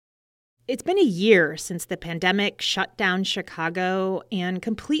It's been a year since the pandemic shut down Chicago and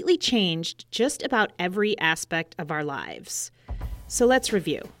completely changed just about every aspect of our lives. So let's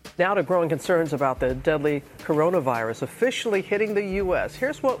review. Now to growing concerns about the deadly coronavirus officially hitting the U.S.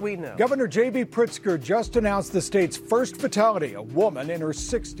 Here's what we know. Governor J.B. Pritzker just announced the state's first fatality, a woman in her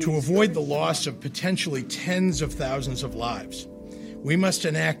 60s. To avoid the loss of potentially tens of thousands of lives, we must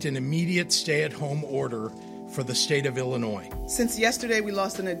enact an immediate stay-at-home order for the state of Illinois. Since yesterday, we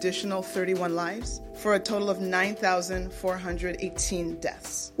lost an additional 31 lives for a total of 9,418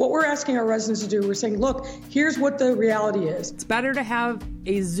 deaths. What we're asking our residents to do, we're saying, look, here's what the reality is. It's better to have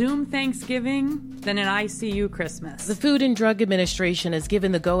a Zoom Thanksgiving than an ICU Christmas. The Food and Drug Administration has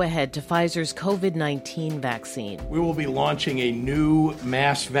given the go-ahead to Pfizer's COVID-19 vaccine. We will be launching a new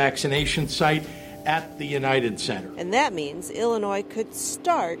mass vaccination site at the United Center. And that means Illinois could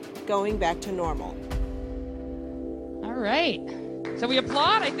start going back to normal. All right. So we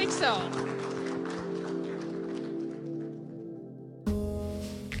applaud? I think so.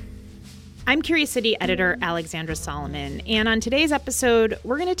 I'm Curious City editor Alexandra Solomon, and on today's episode,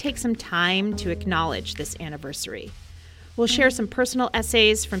 we're going to take some time to acknowledge this anniversary. We'll share some personal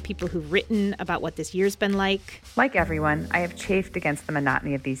essays from people who've written about what this year's been like. Like everyone, I have chafed against the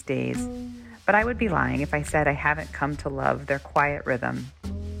monotony of these days, but I would be lying if I said I haven't come to love their quiet rhythm,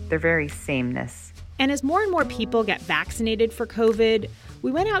 their very sameness. And as more and more people get vaccinated for COVID,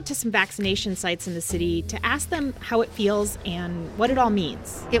 we went out to some vaccination sites in the city to ask them how it feels and what it all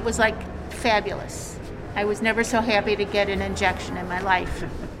means. It was like fabulous. I was never so happy to get an injection in my life.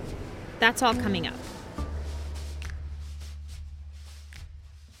 That's all coming up.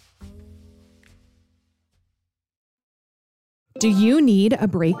 Do you need a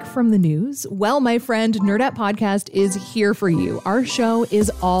break from the news? Well, my friend, Nerdette Podcast is here for you. Our show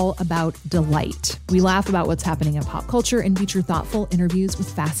is all about delight. We laugh about what's happening in pop culture and feature thoughtful interviews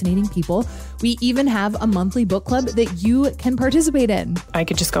with fascinating people. We even have a monthly book club that you can participate in. I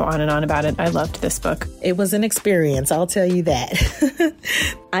could just go on and on about it. I loved this book. It was an experience, I'll tell you that.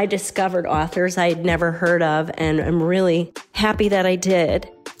 I discovered authors I'd never heard of, and I'm really happy that I did.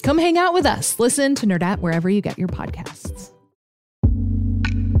 Come hang out with us. Listen to Nerdette wherever you get your podcasts.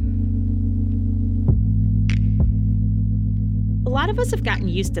 A lot of us have gotten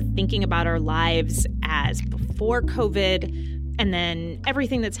used to thinking about our lives as before COVID and then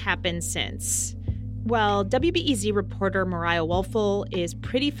everything that's happened since. Well, WBEZ reporter Mariah Wolfel is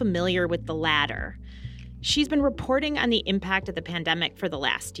pretty familiar with the latter. She's been reporting on the impact of the pandemic for the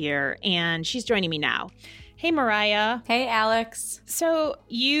last year, and she's joining me now. Hey, Mariah. Hey, Alex. So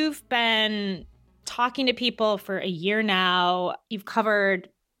you've been talking to people for a year now. You've covered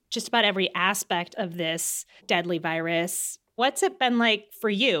just about every aspect of this deadly virus. What's it been like for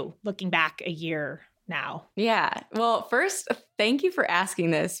you looking back a year now? Yeah. Well, first, thank you for asking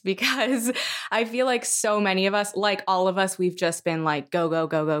this because I feel like so many of us, like all of us, we've just been like, go, go,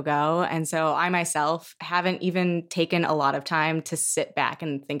 go, go, go. And so I myself haven't even taken a lot of time to sit back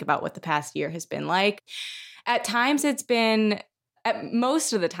and think about what the past year has been like. At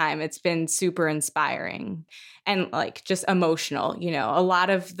most of the time, it's been super inspiring and like just emotional. You know, a lot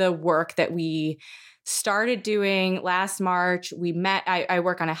of the work that we started doing last March, we met, I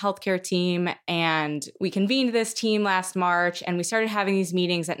work on a healthcare team, and we convened this team last March, and we started having these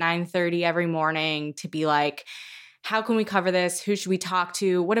meetings at 9:30 every morning to be like, how can we cover this? Who should we talk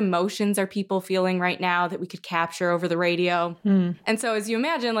to? What emotions are people feeling right now that we could capture over the radio? And so as you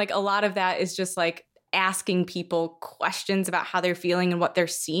imagine, like a lot of that is just like asking people questions about how they're feeling and what they're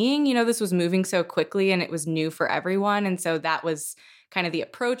seeing. You know, this was moving so quickly and it was new for everyone. And so that was kind of the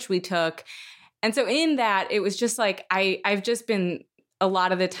approach we took. And so in that, it was just like, I've just been a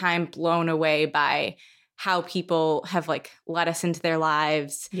lot of the time blown away by how people have like let us into their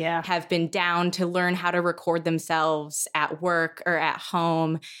lives, have been down to learn how to record themselves at work or at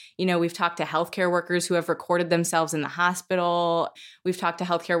home. You know, we've talked to healthcare workers who have recorded themselves in the hospital. We've talked to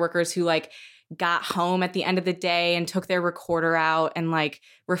healthcare workers who like got home at the end of the day and took their recorder out and like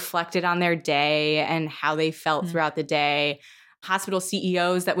reflected on their day and how they felt throughout the day. Hospital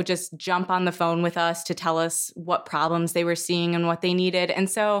CEOs that would just jump on the phone with us to tell us what problems they were seeing and what they needed. And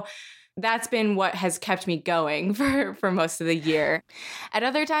so that's been what has kept me going for most of the year. At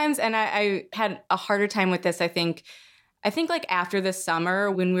other times, and I had a harder time with this, I think like after the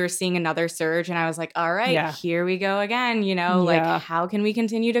summer when we were seeing another surge and I was like, all right, here we go again, you know, like how can we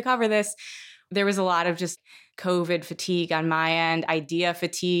continue to cover this? There was a lot of just COVID fatigue on my end, idea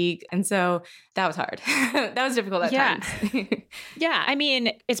fatigue. And so that was hard. That was difficult at times. Yeah. I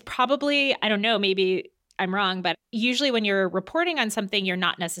mean, it's probably, I don't know, maybe I'm wrong, but usually when you're reporting on something, you're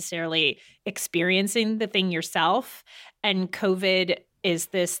not necessarily experiencing the thing yourself. And COVID is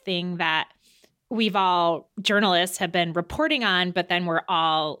this thing that journalists have been reporting on, but then we're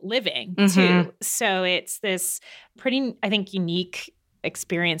all living too. So it's this pretty, I think, unique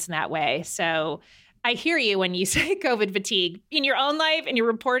experience in that way. So I hear you when you say COVID fatigue. In your own life and your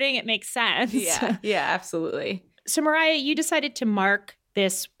reporting, it makes sense. Yeah, absolutely. So Mariah, you decided to mark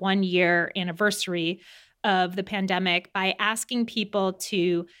this 1-year anniversary of the pandemic by asking people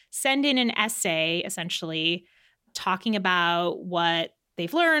to send in an essay, essentially talking about what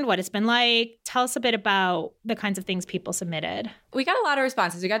they've learned, what it's been like. Tell us a bit about the kinds of things people submitted. We got a lot of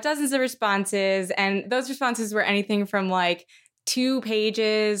responses. We got dozens of responses, and those responses were anything from like 2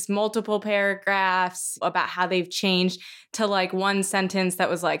 pages, multiple paragraphs about how they've changed to like one sentence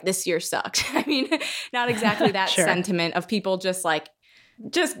that was like, this year sucked. I mean, not exactly that sentiment of people just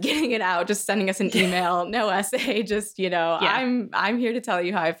getting it out, just sending us an email, no essay, just, I'm here to tell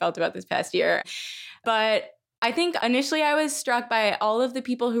you how I felt about this past year. But I think initially I was struck by all of the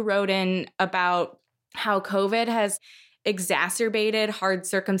people who wrote in about how COVID has exacerbated hard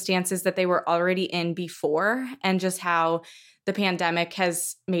circumstances that they were already in before, and just how the pandemic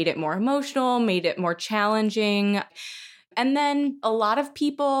has made it more emotional, made it more challenging. And then a lot of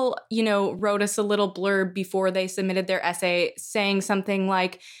people, wrote us a little blurb before they submitted their essay saying something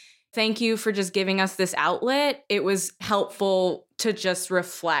like, thank you for just giving us this outlet. It was helpful to just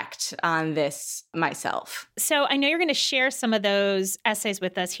reflect on this myself. So I know you're going to share some of those essays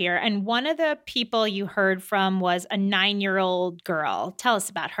with us here. And one of the people you heard from was a 9-year-old girl. Tell us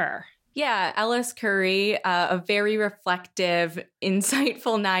about her. Yeah, Ellis Curry, a very reflective,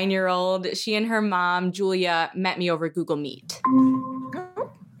 insightful 9-year-old. She and her mom, Julia, met me over Google Meet.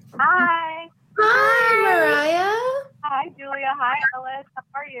 Hi. Hi, Mariah. Hi, Julia. Hi, Ellis. How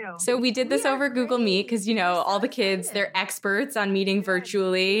are you? So we did this over Google Meet because, all the kids, they're experts on meeting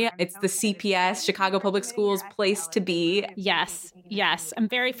virtually. It's the CPS, Chicago Public Schools place to be. Yes. I'm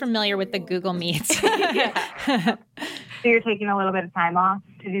very familiar with the Google Meets. So you're taking a little bit of time off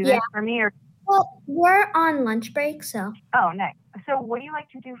to do this for me? Well, we're on lunch break, so. Oh, nice. So what do you like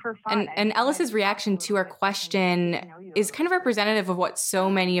to do for fun? And Ellis's reaction to our question is kind of representative of what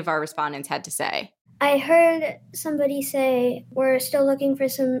so many of our respondents had to say. I heard somebody say we're still looking for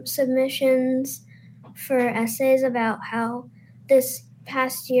some submissions for essays about how this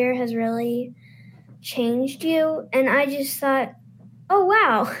past year has really changed you. And I just thought, oh,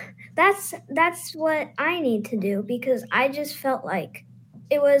 wow, that's what I need to do, because I just felt like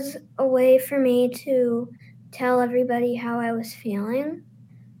it was a way for me to tell everybody how I was feeling.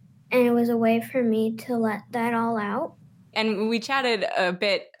 And it was a way for me to let that all out. And we chatted a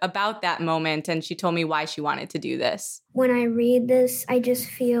bit about that moment, and she told me why she wanted to do this. When I read this, I just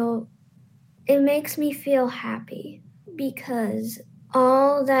feel, it makes me feel happy, because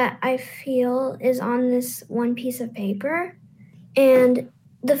all that I feel is on this one piece of paper. And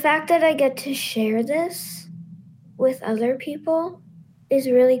the fact that I get to share this with other people is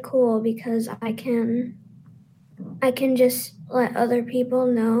really cool, because I can just let other people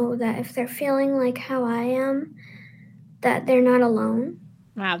know that if they're feeling like how I am, that they're not alone.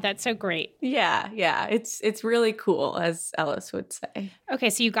 Wow, that's so great. Yeah. It's really cool, as Ellis would say. Okay,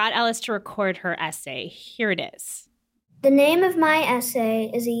 so you got Ellis to record her essay. Here it is. The name of my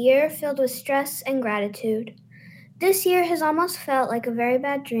essay is A Year Filled with Stress and Gratitude. This year has almost felt like a very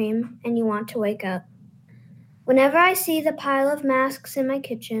bad dream, and you want to wake up. Whenever I see the pile of masks in my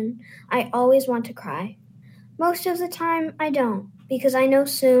kitchen, I always want to cry. Most of the time, I don't, because I know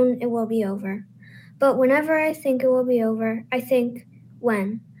soon it will be over. But whenever I think it will be over, I think,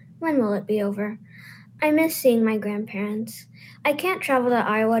 when? When will it be over? I miss seeing my grandparents. I can't travel to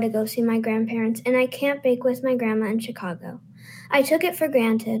Iowa to go see my grandparents, and I can't bake with my grandma in Chicago. I took it for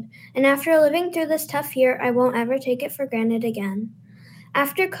granted, and after living through this tough year, I won't ever take it for granted again.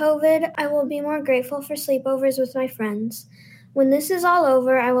 After COVID, I will be more grateful for sleepovers with my friends. When this is all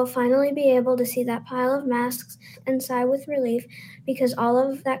over, I will finally be able to see that pile of masks and sigh with relief, because all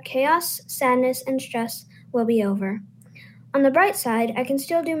of that chaos, sadness, and stress will be over. On the bright side, I can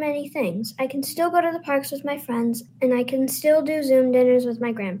still do many things. I can still go to the parks with my friends, and I can still do Zoom dinners with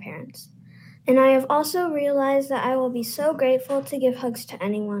my grandparents. And I have also realized that I will be so grateful to give hugs to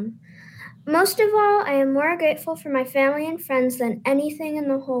anyone. Most of all, I am more grateful for my family and friends than anything in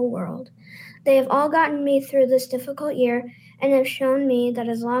the whole world. They have all gotten me through this difficult year and have shown me that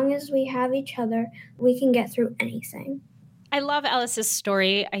as long as we have each other, we can get through anything. I love Ellis's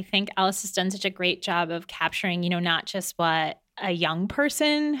story. I think Ellis has done such a great job of capturing, not just what a young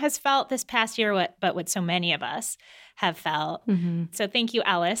person has felt this past year, but what so many of us have felt. Mm-hmm. So thank you,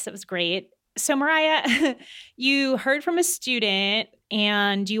 Ellis. It was great. So Mariah, you heard from a student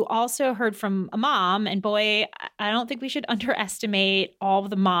And you also heard from a mom. And boy, I don't think we should underestimate all of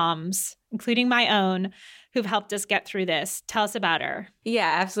the moms, including my own, who've helped us get through this. Tell us about her.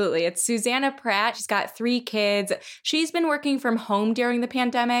 Yeah, absolutely. It's Susanna Pratt. She's got 3 kids. She's been working from home during the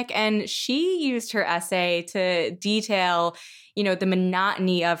pandemic, and she used her essay to detail, the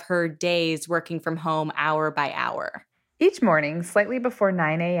monotony of her days working from home hour by hour. Each morning, slightly before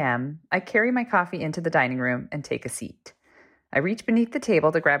 9 a.m., I carry my coffee into the dining room and take a seat. I reach beneath the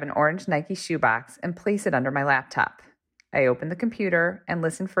table to grab an orange Nike shoebox and place it under my laptop. I open the computer and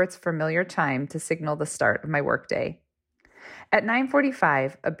listen for its familiar chime to signal the start of my workday. At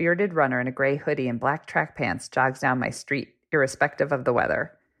 9:45, a bearded runner in a gray hoodie and black track pants jogs down my street, irrespective of the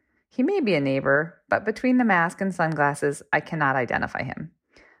weather. He may be a neighbor, but between the mask and sunglasses, I cannot identify him.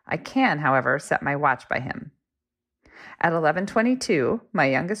 I can, however, set my watch by him. At 11:22, my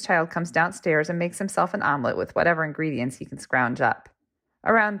youngest child comes downstairs and makes himself an omelet with whatever ingredients he can scrounge up.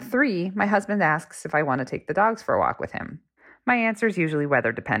 Around 3, my husband asks if I want to take the dogs for a walk with him. My answer is usually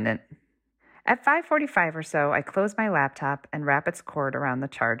weather dependent. At 5:45 or so, I close my laptop and wrap its cord around the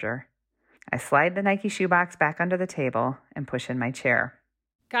charger. I slide the Nike shoebox back under the table and push in my chair.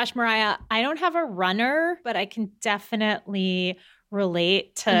 Gosh, Mariah, I don't have a runner, but I can definitely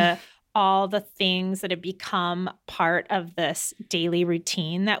relate to all the things that have become part of this daily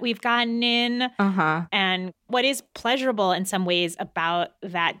routine that we've gotten in. And what is pleasurable in some ways about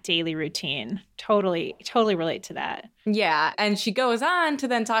that daily routine. Totally relate to that. Yeah. And she goes on to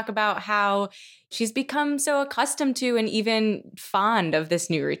then talk about how she's become so accustomed to and even fond of this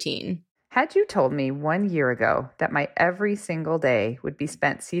new routine. Had you told me 1 year ago that my every single day would be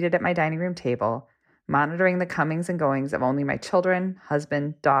spent seated at my dining room table, monitoring the comings and goings of only my children,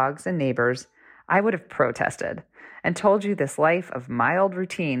 husband, dogs, and neighbors, I would have protested and told you this life of mild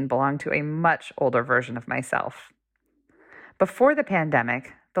routine belonged to a much older version of myself. Before the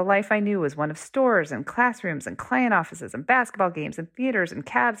pandemic, the life I knew was one of stores and classrooms and client offices and basketball games and theaters and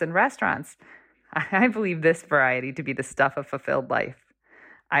cabs and restaurants. I believe this variety to be the stuff of fulfilled life.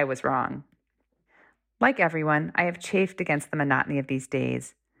 I was wrong. Like everyone, I have chafed against the monotony of these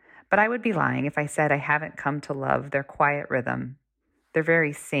days. But I would be lying if I said I haven't come to love their quiet rhythm, their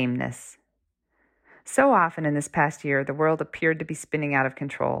very sameness. So often in this past year, the world appeared to be spinning out of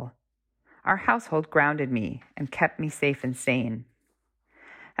control. Our household grounded me and kept me safe and sane.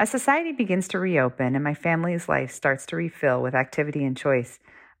 As society begins to reopen and my family's life starts to refill with activity and choice,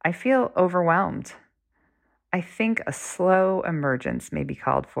 I feel overwhelmed. I think a slow emergence may be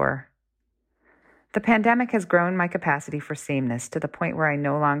called for. The pandemic has grown my capacity for sameness to the point where I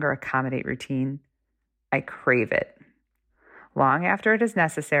no longer accommodate routine. I crave it. Long after it is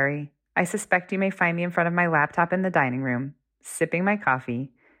necessary, I suspect you may find me in front of my laptop in the dining room, sipping my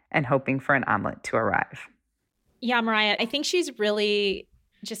coffee and hoping for an omelet to arrive. Yeah, Mariah, I think she's really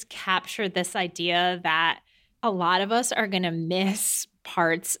just captured this idea that a lot of us are going to miss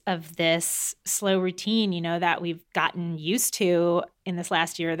parts of this slow routine, that we've gotten used to in this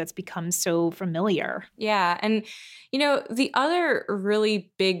last year that's become so familiar. Yeah. And, the other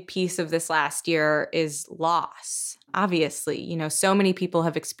really big piece of this last year is loss. Obviously, so many people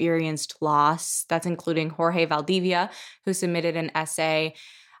have experienced loss. That's including Jorge Valdivia, who submitted an essay.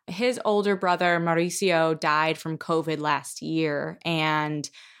 His older brother, Mauricio, died from COVID last year. And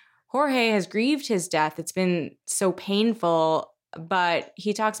Jorge has grieved his death. It's been so painful. But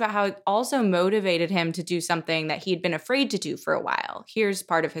he talks about how it also motivated him to do something that he'd been afraid to do for a while. Here's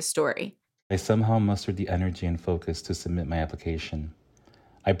part of his story. I somehow mustered the energy and focus to submit my application.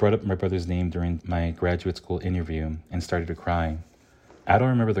 I brought up my brother's name during my graduate school interview and started to cry. I don't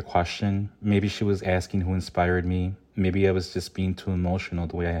remember the question. Maybe she was asking who inspired me. Maybe I was just being too emotional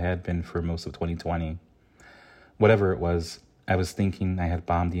the way I had been for most of 2020. Whatever it was, I was thinking I had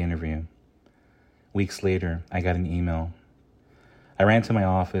bombed the interview. Weeks later, I got an email. I ran to my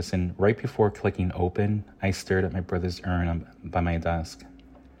office, and right before clicking open, I stared at my brother's urn by my desk.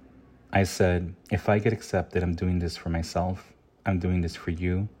 I said, if I get accepted, I'm doing this for myself, I'm doing this for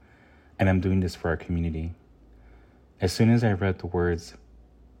you, and I'm doing this for our community. As soon as I read the words,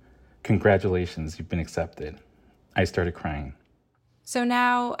 congratulations, you've been accepted, I started crying. So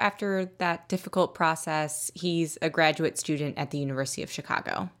now, after that difficult process, he's a graduate student at the University of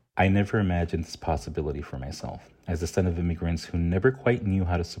Chicago. I never imagined this possibility for myself, as the son of immigrants who never quite knew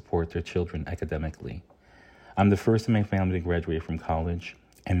how to support their children academically. I'm the first in my family to graduate from college,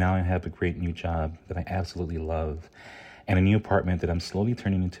 and now I have a great new job that I absolutely love, and a new apartment that I'm slowly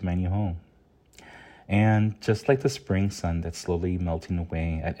turning into my new home. And just like the spring sun that's slowly melting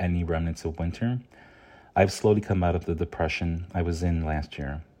away at any remnants of winter, I've slowly come out of the depression I was in last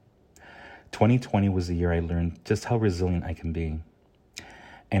year. 2020 was the year I learned just how resilient I can be.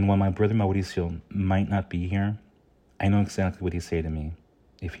 And when my brother Mauricio might not be here, I know exactly what he'd say to me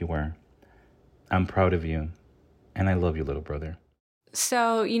if he were. I'm proud of you, and I love you, little brother.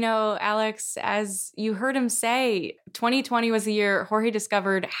 So, Alex, as you heard him say, 2020 was the year Jorge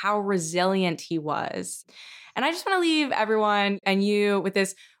discovered how resilient he was. And I just want to leave everyone and you with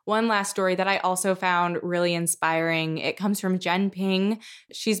this one last story that I also found really inspiring. It comes from Jen Ping.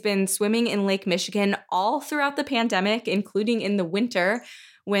 She's been swimming in Lake Michigan all throughout the pandemic, including in the winter,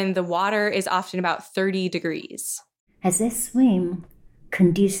 when the water is often about 30 degrees. As I swim,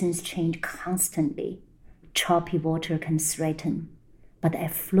 conditions change constantly. Choppy water can threaten, but I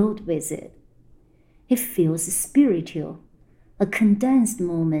float with it. It feels spiritual, a condensed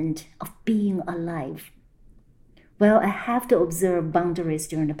moment of being alive. Well, I have to observe boundaries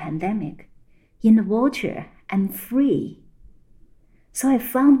during the pandemic. In the water, I'm free. So I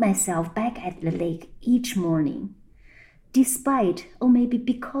found myself back at the lake each morning, despite or maybe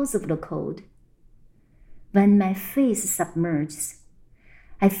because of the cold. When my face submerges,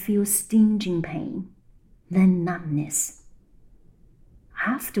 I feel stinging pain, then numbness.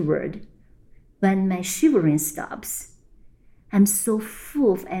 Afterward, when my shivering stops, I'm so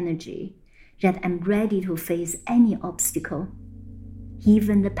full of energy that I'm ready to face any obstacle.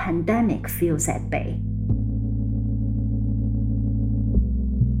 Even the pandemic feels at bay.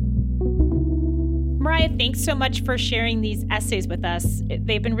 Mariah, thanks so much for sharing these essays with us.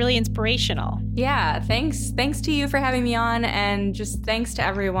 They've been really inspirational. Yeah, thanks to you for having me on, and just thanks to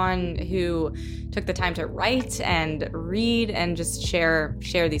everyone who took the time to write and read and just share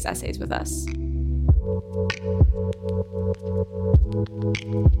these essays with us.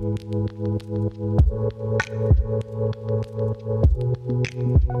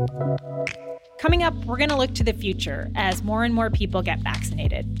 Coming up, we're going to look to the future as more and more people get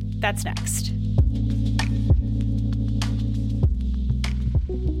vaccinated. That's next.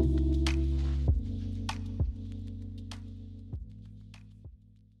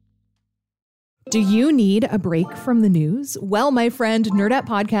 Do you need a break from the news? Well, my friend, Nerdette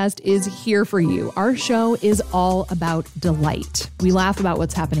Podcast is here for you. Our show is all about delight. We laugh about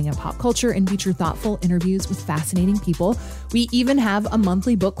what's happening in pop culture and feature thoughtful interviews with fascinating people. We even have a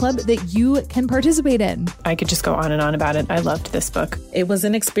monthly book club that you can participate in. I could just go on and on about it. I loved this book. It was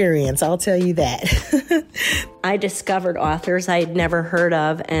an experience, I'll tell you that. I discovered authors I'd never heard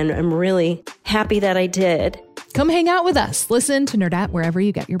of, and I'm really happy that I did. Come hang out with us. Listen to Nerdette wherever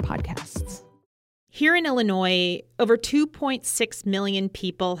you get your podcasts. Here in Illinois, over 2.6 million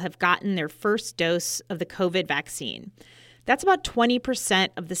people have gotten their first dose of the COVID vaccine. That's about 20%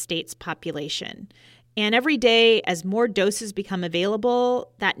 of the state's population. And every day, as more doses become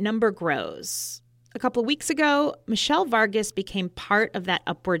available, that number grows. A couple of weeks ago, Michelle Vargas became part of that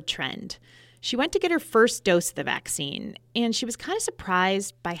upward trend. She went to get her first dose of the vaccine, and she was kind of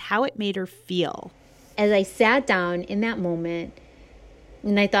surprised by how it made her feel. As I sat down in that moment,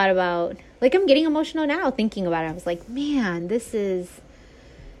 and I thought about, I'm getting emotional now thinking about it. I was like, man, it's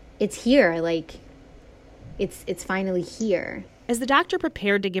here. It's finally here. As the doctor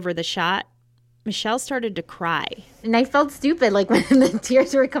prepared to give her the shot, Michelle started to cry. And I felt stupid, when the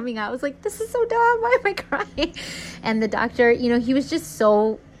tears were coming out. I was like, this is so dumb. Why am I crying? And the doctor, he was just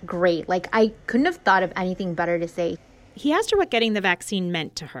so great. I couldn't have thought of anything better to say. He asked her what getting the vaccine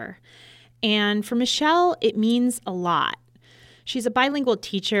meant to her. And for Michelle, it means a lot. She's a bilingual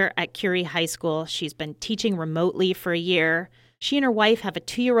teacher at Curie High School. She's been teaching remotely for a year. She and her wife have a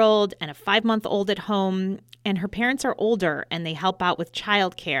 2-year-old and a 5-month-old at home, and her parents are older and they help out with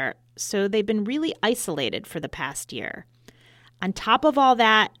childcare, so they've been really isolated for the past year. On top of all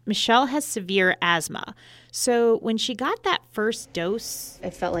that, Michelle has severe asthma. So when she got that first dose, I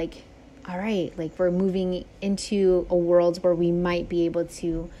felt like, all right, we're moving into a world where we might be able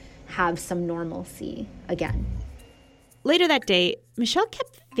to have some normalcy again. Later that day, Michelle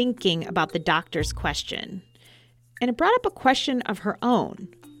kept thinking about the doctor's question, and it brought up a question of her own,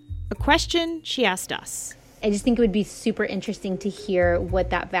 a question she asked us. I just think it would be super interesting to hear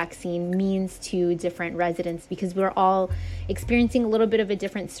what that vaccine means to different residents, because we're all experiencing a little bit of a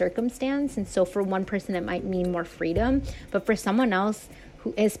different circumstance. And so for one person, it might mean more freedom. But for someone else,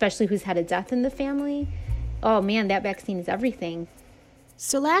 especially who's had a death in the family, oh man, that vaccine is everything.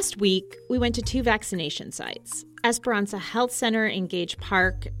 So last week, we went to 2 vaccination sites, Esperanza Health Center in Gage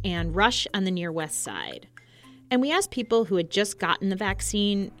Park and Rush on the near west side. And we asked people who had just gotten the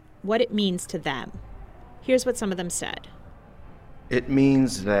vaccine what it means to them. Here's what some of them said. It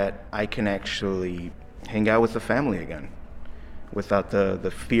means that I can actually hang out with the family again without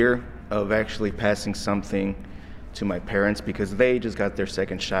the fear of actually passing something to my parents, because they just got their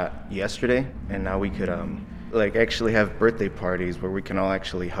second shot yesterday, and now we could like actually have birthday parties where we can all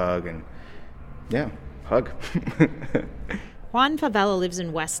actually hug and, hug. Juan Favela lives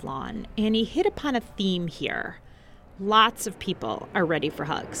in West Lawn, and he hit upon a theme here. Lots of people are ready for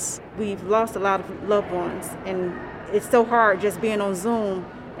hugs. We've lost a lot of loved ones, and it's so hard just being on Zoom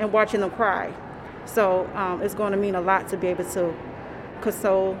and watching them cry. So it's going to mean a lot to be able to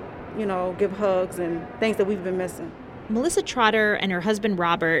console, give hugs and things that we've been missing. Melissa Trotter and her husband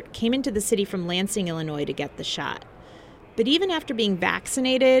Robert came into the city from Lansing, Illinois to get the shot. But even after being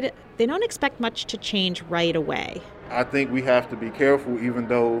vaccinated, they don't expect much to change right away. I think we have to be careful, even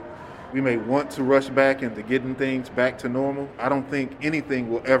though we may want to rush back into getting things back to normal. I don't think anything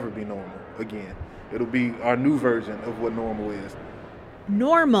will ever be normal again. It'll be our new version of what normal is.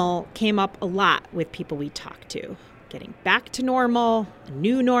 Normal came up a lot with people we talked to. Getting back to normal, a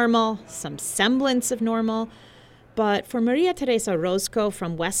new normal, some semblance of normal. But for Maria Teresa Roscoe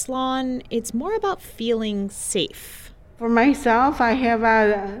from West Lawn, it's more about feeling safe. For myself, I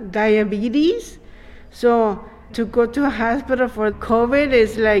have diabetes. So to go to a hospital for COVID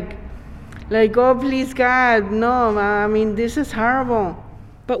is like, oh, please, God, no, this is horrible.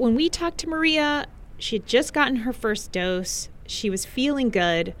 But when we talked to Maria, she had just gotten her first dose, she was feeling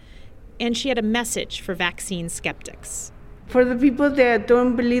good, and she had a message for vaccine skeptics. For the people that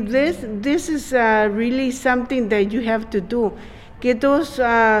don't believe this is really something that you have to do. Get those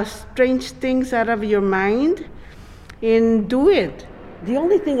strange things out of your mind and do it. The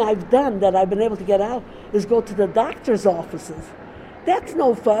only thing I've done that I've been able to get out is go to the doctor's offices. That's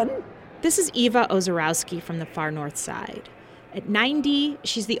no fun. This is Eva Ozorowski from the far north side. At 90,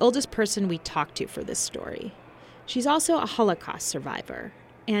 she's the oldest person we talked to for this story. She's also a Holocaust survivor.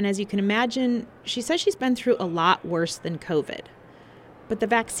 And as you can imagine, she says she's been through a lot worse than COVID. But the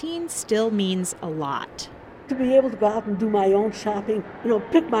vaccine still means a lot. To be able to go out and do my own shopping,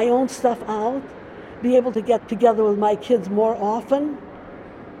 pick my own stuff out, be able to get together with my kids more often.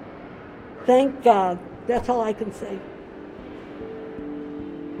 Thank God. That's all I can say.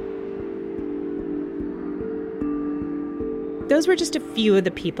 Those were just a few of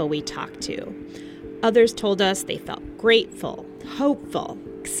the people we talked to. Others told us they felt grateful, hopeful,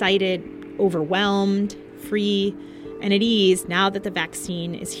 excited, overwhelmed, free, and at ease now that the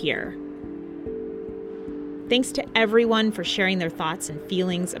vaccine is here. Thanks to everyone for sharing their thoughts and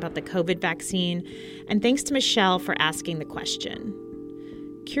feelings about the COVID vaccine, and thanks to Michelle for asking the question.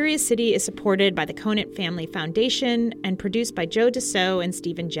 Curious City is supported by the Conant Family Foundation and produced by Joe Dassault and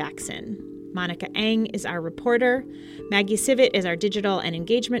Stephen Jackson. Monica Eng is our reporter, Maggie Civet is our digital and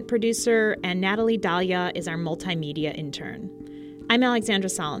engagement producer, and Natalie Dahlia is our multimedia intern. I'm Alexandra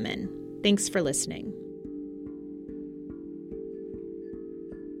Solomon. Thanks for listening.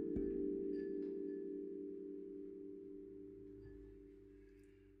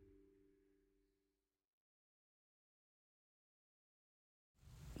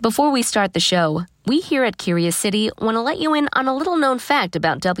 Before we start the show, we here at Curious City want to let you in on a little-known fact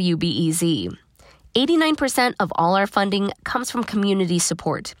about WBEZ. 89% of all our funding comes from community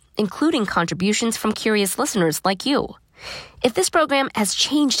support, including contributions from curious listeners like you. If this program has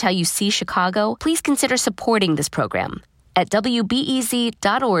changed how you see Chicago, please consider supporting this program at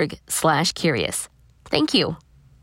wbez.org/curious. Thank you.